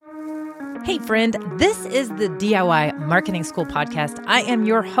Hey friend, this is the DIY Marketing School podcast. I am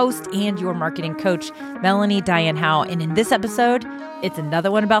your host and your marketing coach, Melanie Diane Howe. And in this episode, it's another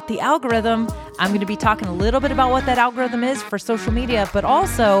one about the algorithm. I'm going to be talking a little bit about what that algorithm is for social media, but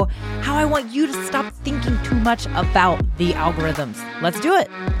also how I want you to stop thinking too much about the algorithms. Let's do it.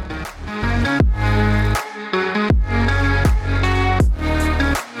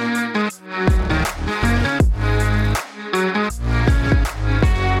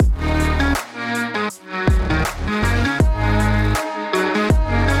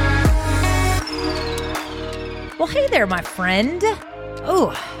 Well, hey there, my friend.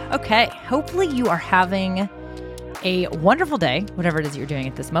 Oh, okay. Hopefully you are having a wonderful day, whatever it is you're doing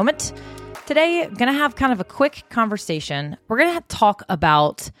at this moment. Today, I'm going to have kind of a quick conversation. We're going to talk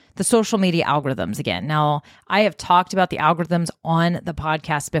about the social media algorithms again. Now, I have talked about the algorithms on the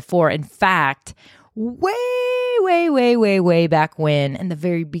podcast before. In fact, way back when, in the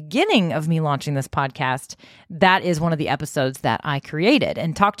very beginning of me launching this podcast, that is one of the episodes that I created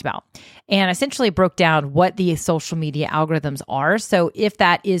and talked about. And essentially broke down what the social media algorithms are. So if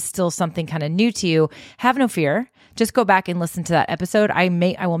that is still something kind of new to you, have no fear. Just go back and listen to that episode. I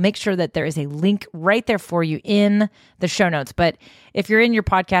will make sure that there is a link right there for you in the show notes. But if you're in your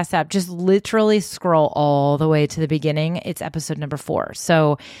podcast app, just literally scroll all the way to the beginning. It's episode number 4.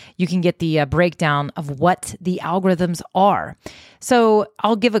 So you can get the breakdown of what the algorithms are. So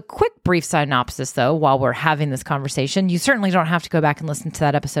I'll give a quick brief synopsis though while we're having this conversation. You certainly don't have to go back and listen to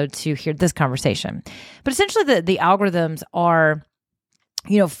that episode to hear this conversation. But essentially the algorithms are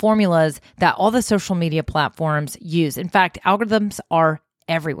formulas that all the social media platforms use. In fact, algorithms are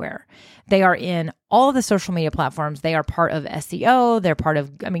everywhere. They are in all of the social media platforms. They are part of SEO. They're part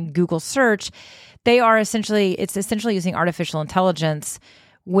of, Google search. It's essentially using artificial intelligence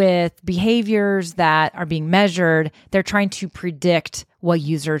with behaviors that are being measured. They're trying to predict what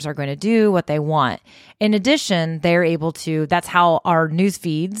users are going to do, what they want. In addition, they're able to, that's how our news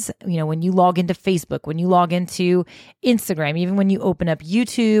feeds, when you log into Facebook, when you log into Instagram, even when you open up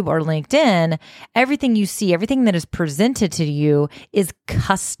YouTube or LinkedIn, everything you see, everything that is presented to you is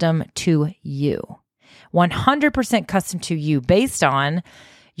custom to you. 100% custom to you based on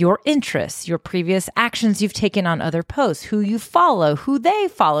your interests, your previous actions you've taken on other posts, who you follow, who they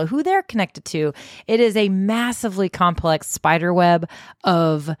follow, who they're connected to. It is a massively complex spider web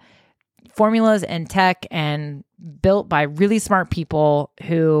of formulas and tech and built by really smart people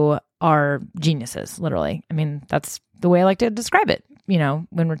who are geniuses, literally. That's the way I like to describe it,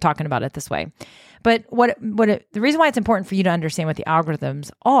 when we're talking about it this way. But the reason why it's important for you to understand what the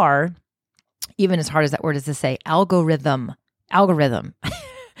algorithms are, even as hard as that word is to say, algorithm.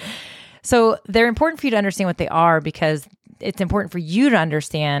 So they're important for you to understand what they are because it's important for you to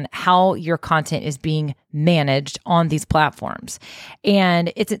understand how your content is being managed on these platforms.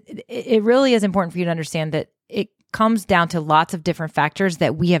 And it really is important for you to understand that it comes down to lots of different factors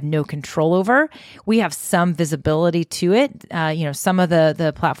that we have no control over. We have some visibility to it. Some of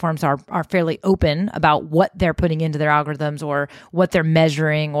the platforms are fairly open about what they're putting into their algorithms or what they're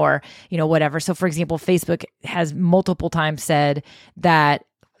measuring or, whatever. So for example, Facebook has multiple times said that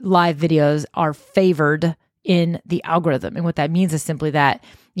live videos are favored in the algorithm. And what that means is simply that,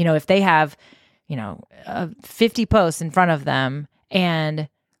 if they have, 50 posts in front of them and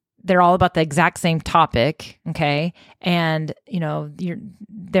they're all about the exact same topic, okay? And,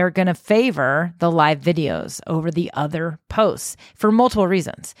 they're going to favor the live videos over the other posts for multiple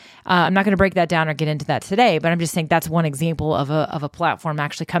reasons. I'm not going to break that down or get into that today, but I'm just saying that's one example of a platform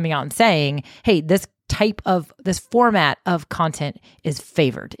actually coming out and saying, hey, this format of content is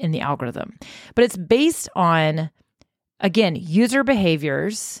favored in the algorithm. But it's based on, again, user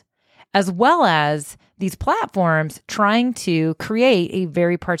behaviors, as well as these platforms trying to create a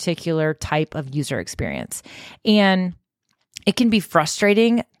very particular type of user experience. And it can be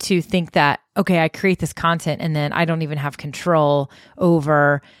frustrating to think that, okay, I create this content and then I don't even have control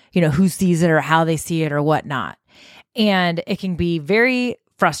over, who sees it or how they see it or whatnot. And it can be very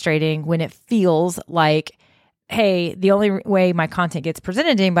frustrating when it feels like, hey, the only way my content gets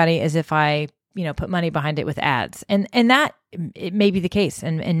presented to anybody is if I, put money behind it with ads. And that it may be the case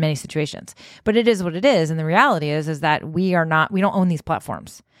in many situations, but it is what it is. And the reality is that we don't own these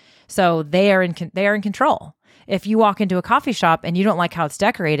platforms. So they are in control. If you walk into a coffee shop and you don't like how it's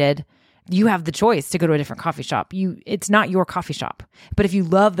decorated, you have the choice to go to a different coffee shop. It's not your coffee shop. But if you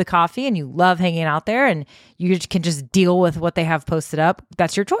love the coffee and you love hanging out there and you can just deal with what they have posted up,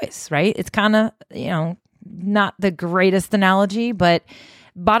 that's your choice, right? It's kind of, not the greatest analogy, but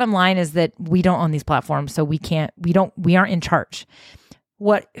bottom line is that we don't own these platforms, so we aren't in charge.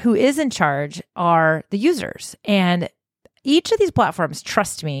 Who is in charge are the users. And each of these platforms,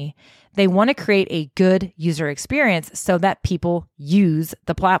 trust me, they want to create a good user experience so that people use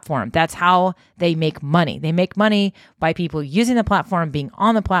the platform. That's how they make money. They make money by people using the platform, being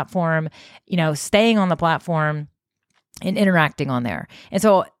on the platform, staying on the platform and interacting on there. And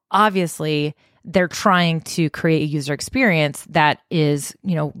so obviously they're trying to create a user experience that is,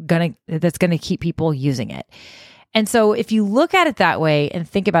 that's going to keep people using it. And so if you look at it that way and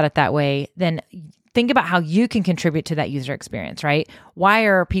think about it that way, then think about how you can contribute to that user experience, right? Why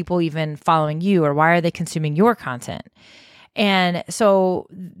are people even following you, or why are they consuming your content? And so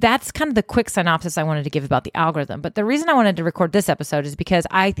that's kind of the quick synopsis I wanted to give about the algorithm. But the reason I wanted to record this episode is because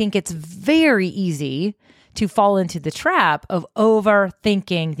I think it's very easy to fall into the trap of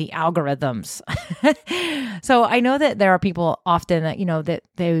overthinking the algorithms. So I know that there are people often that, that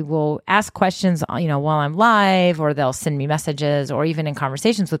they will ask questions, while I'm live, or they'll send me messages, or even in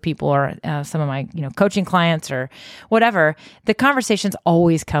conversations with people, or some of my, coaching clients or whatever. The conversations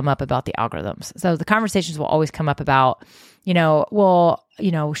always come up about the algorithms. So the conversations will always come up about,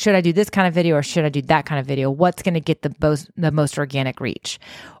 should I do this kind of video or should I do that kind of video? What's going to get the most organic reach?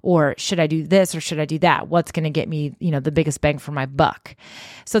 Or should I do this or should I do that? What's going to get me, the biggest bang for my buck?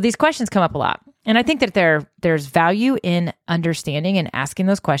 So these questions come up a lot. And I think that there's value in understanding and asking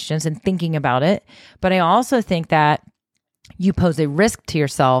those questions and thinking about it. But I also think that you pose a risk to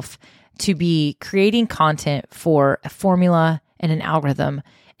yourself to be creating content for a formula and an algorithm,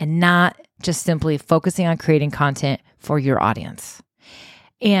 and not just simply focusing on creating content for your audience.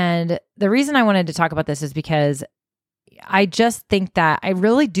 And the reason I wanted to talk about this is because I just think that I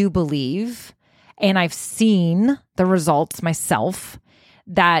really do believe, and I've seen the results myself,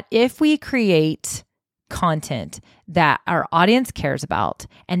 that if we create content that our audience cares about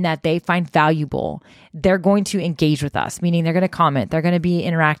and that they find valuable, they're going to engage with us, meaning they're going to comment, they're going to be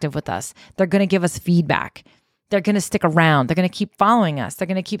interactive with us, they're going to give us feedback, they're going to stick around, they're going to keep following us, they're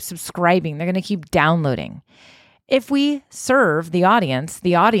going to keep subscribing, they're going to keep downloading. If we serve the audience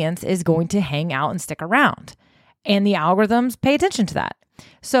is going to hang out and stick around. And the algorithms pay attention to that.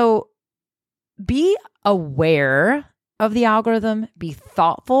 So be aware of the algorithm, be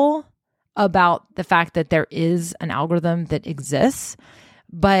thoughtful about the fact that there is an algorithm that exists.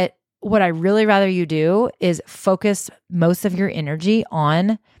 But what I really rather you do is focus most of your energy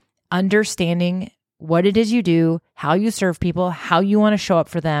on understanding what it is you do, how you serve people, how you want to show up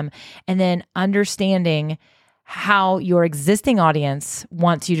for them, and then understanding how your existing audience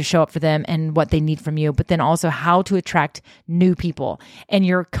wants you to show up for them and what they need from you, but then also how to attract new people. And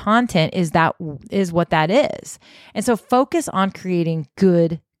your content is what that is. And so focus on creating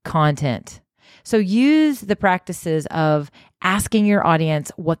good content. So use the practices of asking your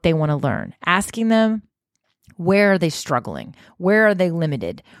audience what they want to learn, asking them, where are they struggling? Where are they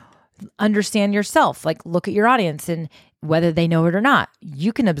limited? Understand yourself, like look at your audience, and whether they know it or not,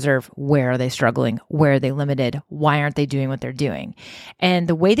 you can observe, where are they struggling? Where are they limited? Why aren't they doing what they're doing? And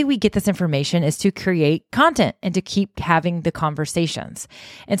the way that we get this information is to create content and to keep having the conversations.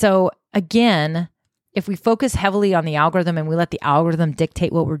 And so again, if we focus heavily on the algorithm and we let the algorithm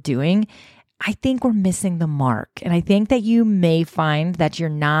dictate what we're doing, I think we're missing the mark. And I think that you may find that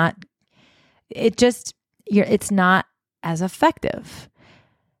it's not as effective.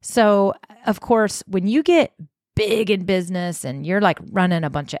 So of course, when you get big in business and you're like running a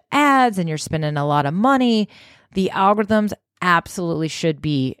bunch of ads and you're spending a lot of money, the algorithms absolutely should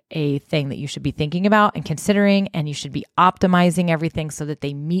be a thing that you should be thinking about and considering, and you should be optimizing everything so that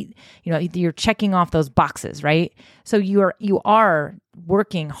they meet, you're checking off those boxes, right? So you are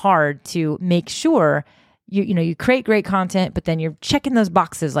working hard to make sure you create great content, but then you're checking those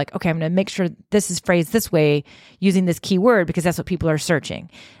boxes like, okay, I'm going to make sure this is phrased this way using this keyword because that's what people are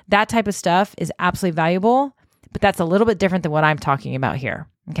searching. That type of stuff is absolutely valuable, but that's a little bit different than what I'm talking about here.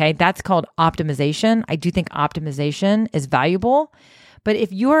 Okay. That's called optimization. I do think optimization is valuable, but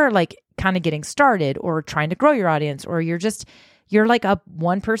if you're like kind of getting started or trying to grow your audience, or you're like a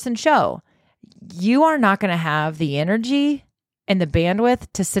one-person show, you are not going to have the energy and the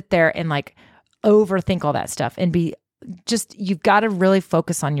bandwidth to sit there and like overthink all that stuff and you've got to really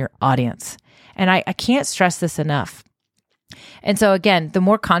focus on your audience. And I can't stress this enough. And so again, the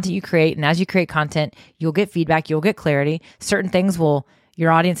more content you create, and as you create content, you'll get feedback, you'll get clarity. Certain things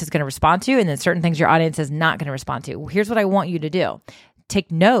your audience is going to respond to, and then certain things your audience is not going to respond to. Well, here's what I want you to do.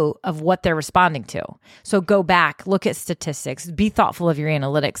 Take note of what they're responding to. So go back, look at statistics, be thoughtful of your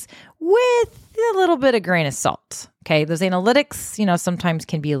analytics with a little bit of grain of salt. Okay. Those analytics, sometimes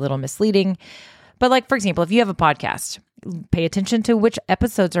can be a little misleading. But like, for example, if you have a podcast, pay attention to which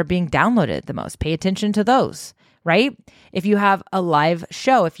episodes are being downloaded the most. Pay attention to those, right? If you have a live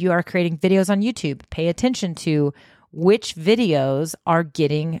show, if you are creating videos on YouTube, pay attention to which videos are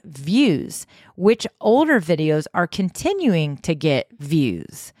getting views, which older videos are continuing to get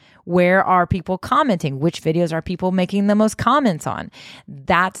views. Where are people commenting? Which videos are people making the most comments on?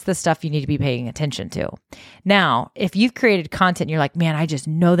 That's the stuff you need to be paying attention to. Now, if you've created content and you're like, man, I just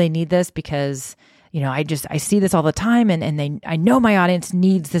know they need this because, I see this all the time and I know my audience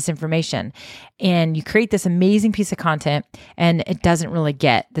needs this information. And you create this amazing piece of content and it doesn't really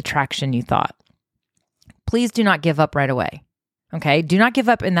get the traction you thought. Please do not give up right away. Okay? Do not give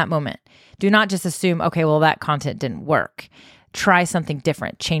up in that moment. Do not just assume, okay, well, that content didn't work. Try something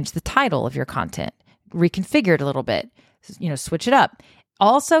different. Change the title of your content. Reconfigure it a little bit. Switch it up.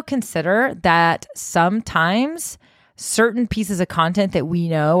 Also consider that sometimes certain pieces of content that we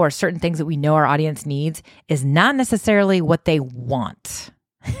know or certain things that we know our audience needs is not necessarily what they want.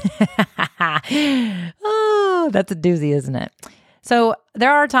 Oh, that's a doozy, isn't it? So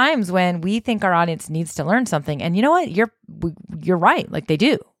there are times when we think our audience needs to learn something, and you know what? You're right, like they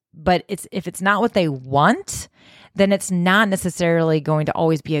do. But if it's not what they want, then it's not necessarily going to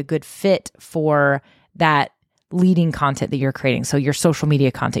always be a good fit for that leading content that you're creating. So your social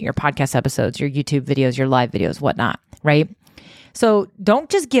media content, your podcast episodes, your YouTube videos, your live videos, whatnot, right? So don't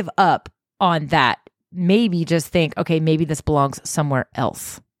just give up on that. Maybe just think, okay, maybe this belongs somewhere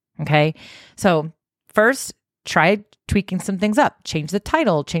else. Okay. So first, try tweaking some things up, change the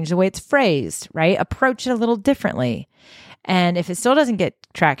title, change the way it's phrased, right? Approach it a little differently. And if it still doesn't get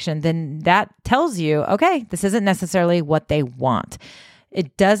traction, then that tells you, okay, this isn't necessarily what they want.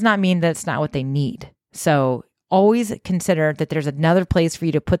 It does not mean that it's not what they need. So always consider that there's another place for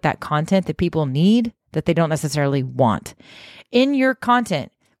you to put that content that people need that they don't necessarily want. In your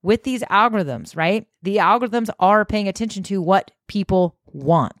content with these algorithms, right? The algorithms are paying attention to what people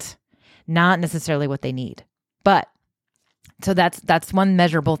want, not necessarily what they need. But so that's one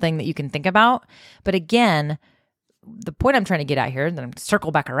measurable thing that you can think about. But again, the point I'm trying to get at here, that I'm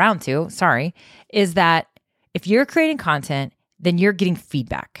circle back around to, is that if you're creating content, then you're getting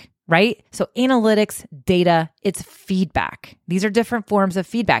feedback, right? So analytics, data, it's feedback. These are different forms of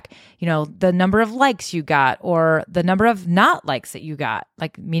feedback. The number of likes you got or the number of not likes that you got,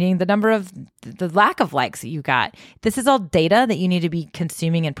 like meaning the lack of likes that you got. This is all data that you need to be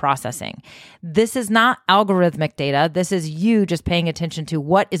consuming and processing. This is not algorithmic data. This is you just paying attention to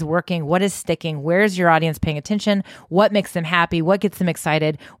what is working, what is sticking, where's your audience paying attention, what makes them happy, what gets them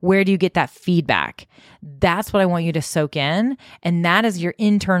excited, where do you get that feedback? That's what I want you to soak in. And that is your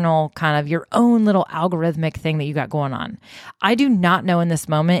internal kind of your own little algorithmic thing that you got going on. I do not know in this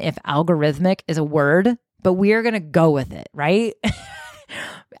moment if algorithmic is a word, but we are going to go with it, right?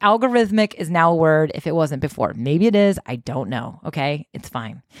 Algorithmic is now a word if it wasn't before. Maybe it is. I don't know. Okay. It's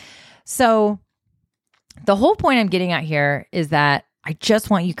fine. So the whole point I'm getting at here is that I just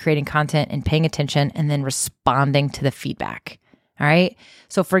want you creating content and paying attention and then responding to the feedback. All right.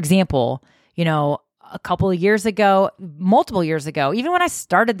 So for example, a couple of years ago, multiple years ago, even when I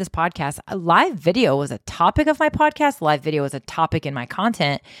started this podcast, a live video was a topic of my podcast. Live video was a topic in my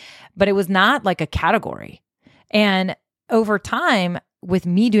content, but it was not like a category. And over time, with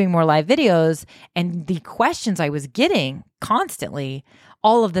me doing more live videos and the questions I was getting constantly,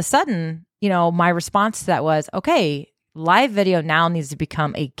 all of a sudden, my response to that was, okay, live video now needs to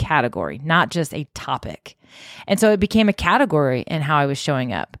become a category, not just a topic. And so it became a category in how I was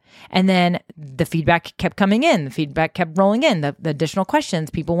showing up. And then the feedback kept coming in. The feedback kept rolling in. The additional questions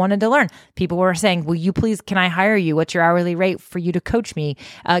people wanted to learn. People were saying, can I hire you? What's your hourly rate for you to coach me?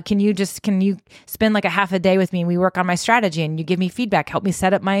 Can you spend like a half a day with me and we work on my strategy and you give me feedback, help me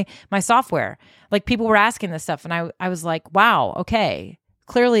set up my software? Like people were asking this stuff. And I was like, wow, okay.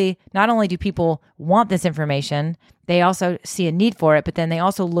 Clearly, not only do people want this information, they also see a need for it, but then they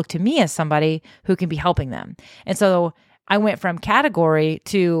also look to me as somebody who can be helping them. And so I went from category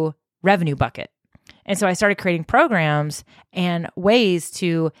to revenue bucket. And so I started creating programs and ways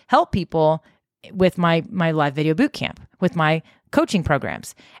to help people with my live video bootcamp, with my coaching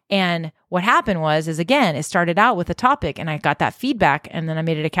programs. And what happened is again, it started out with a topic and I got that feedback and then I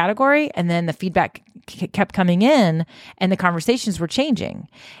made it a category and then the feedback kept coming in and the conversations were changing.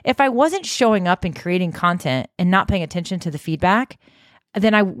 If I wasn't showing up and creating content and not paying attention to the feedback,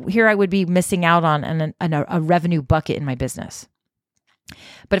 then I would be missing out on a revenue bucket in my business.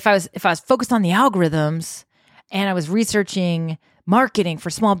 But if I was focused on the algorithms and I was researching marketing for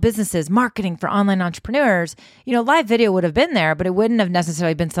small businesses, marketing for online entrepreneurs, live video would have been there, but it wouldn't have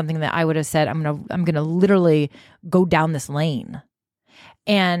necessarily been something that I would have said, I'm going to literally go down this lane.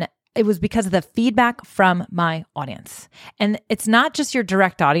 And it was because of the feedback from my audience. And it's not just your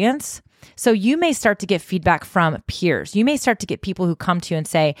direct audience. So you may start to get feedback from peers. You may start to get people who come to you and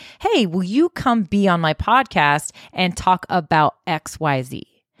say, hey, will you come be on my podcast and talk about XYZ?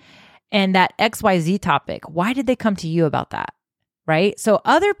 And that XYZ topic, why did they come to you about that? Right? So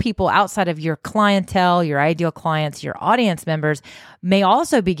other people outside of your clientele, your ideal clients, your audience members may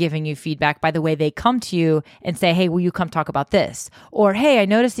also be giving you feedback by the way they come to you and say, hey, will you come talk about this? Or, hey, I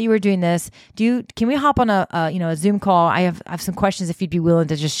noticed that you were doing this. Can we hop on a Zoom call? I have some questions if you'd be willing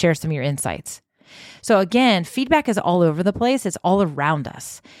to just share some of your insights. So again, feedback is all over the place. It's all around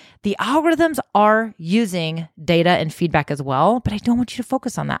us. The algorithms are using data and feedback as well, but I don't want you to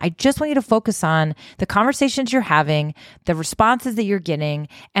focus on that. I just want you to focus on the conversations you're having, the responses that you're getting,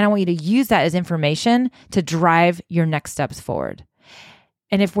 and I want you to use that as information to drive your next steps forward.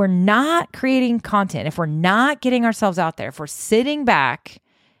 And if we're not creating content, if we're not getting ourselves out there, if we're sitting back,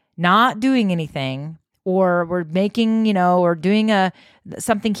 not doing anything, or we're making, or doing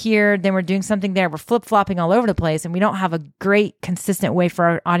something here, then we're doing something there, we're flip-flopping all over the place, and we don't have a great, consistent way for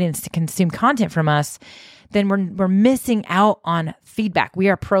our audience to consume content from us, then we're missing out on feedback. We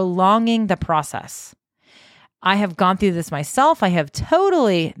are prolonging the process. I have gone through this myself. I have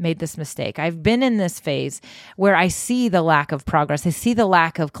totally made this mistake. I've been in this phase where I see the lack of progress. I see the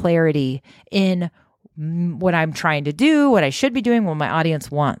lack of clarity in what I'm trying to do, what I should be doing, what my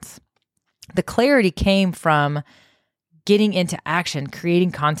audience wants. The clarity came from getting into action,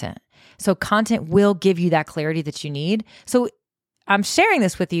 creating content. So content will give you that clarity that you need. So I'm sharing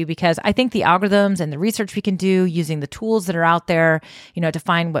this with you because I think the algorithms and the research we can do using the tools that are out there, to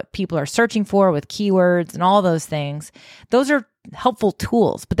find what people are searching for with keywords and all those things, those are helpful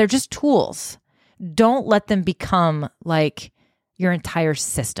tools, but they're just tools. Don't let them become like your entire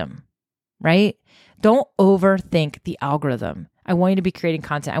system, right? Don't overthink the algorithm. I want you to be creating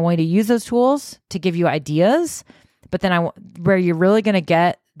content. I want you to use those tools to give you ideas, but then where you're really going to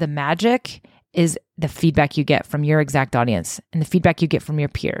get the magic is the feedback you get from your exact audience and the feedback you get from your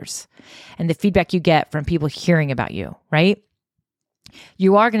peers and the feedback you get from people hearing about you, right?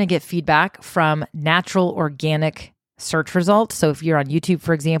 You are going to get feedback from natural, organic search results. So if you're on YouTube,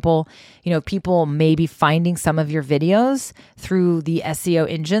 for example, people may be finding some of your videos through the SEO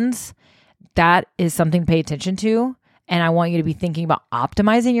engines. That is something to pay attention to. And I want you to be thinking about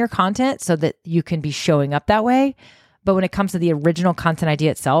optimizing your content so that you can be showing up that way. But when it comes to the original content idea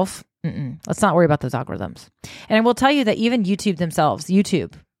itself, let's not worry about those algorithms. And I will tell you that even YouTube themselves,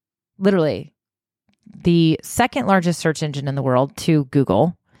 literally the second largest search engine in the world to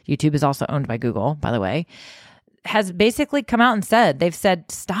Google, YouTube is also owned by Google, by the way, has basically come out and they've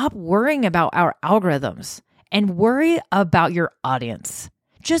said, stop worrying about our algorithms and worry about your audience.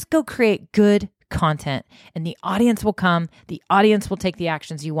 Just go create good content and the audience will come. The audience will take the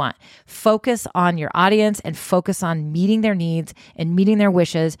actions you want. Focus on your audience and focus on meeting their needs and meeting their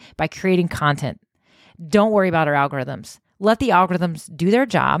wishes by creating content. Don't worry about our algorithms. Let the algorithms do their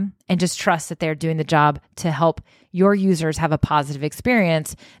job and just trust that they're doing the job to help your users have a positive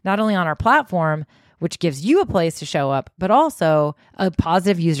experience, not only on our platform, which gives you a place to show up, but also a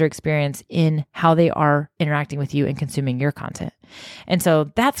positive user experience in how they are interacting with you and consuming your content. And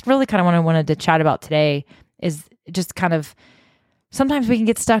so that's really kind of what I wanted to chat about today, is just kind of, sometimes we can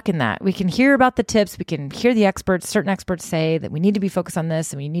get stuck in that. We can hear about the tips. We can hear the certain experts say that we need to be focused on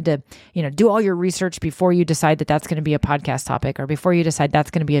this and we need to, do all your research before you decide that that's going to be a podcast topic or before you decide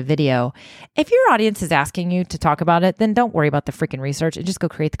that's going to be a video. If your audience is asking you to talk about it, then don't worry about the freaking research and just go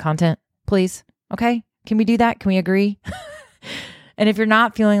create the content, please. Okay? Can we do that? Can we agree? And if you're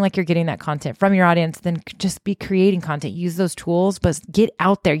not feeling like you're getting that content from your audience, then just be creating content. Use those tools, but get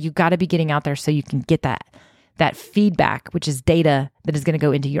out there. You got to be getting out there so you can get that feedback, which is data that is going to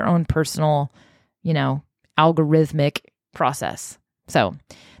go into your own personal, algorithmic process. So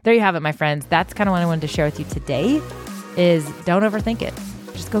there you have it, my friends. That's kind of what I wanted to share with you today is don't overthink it.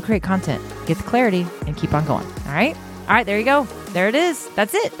 Just go create content, get the clarity, and keep on going. All right? All right, there you go. There it is.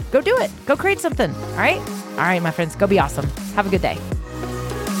 That's it. Go do it. Go create something. All right? All right, my friends, go be awesome. Have a good day.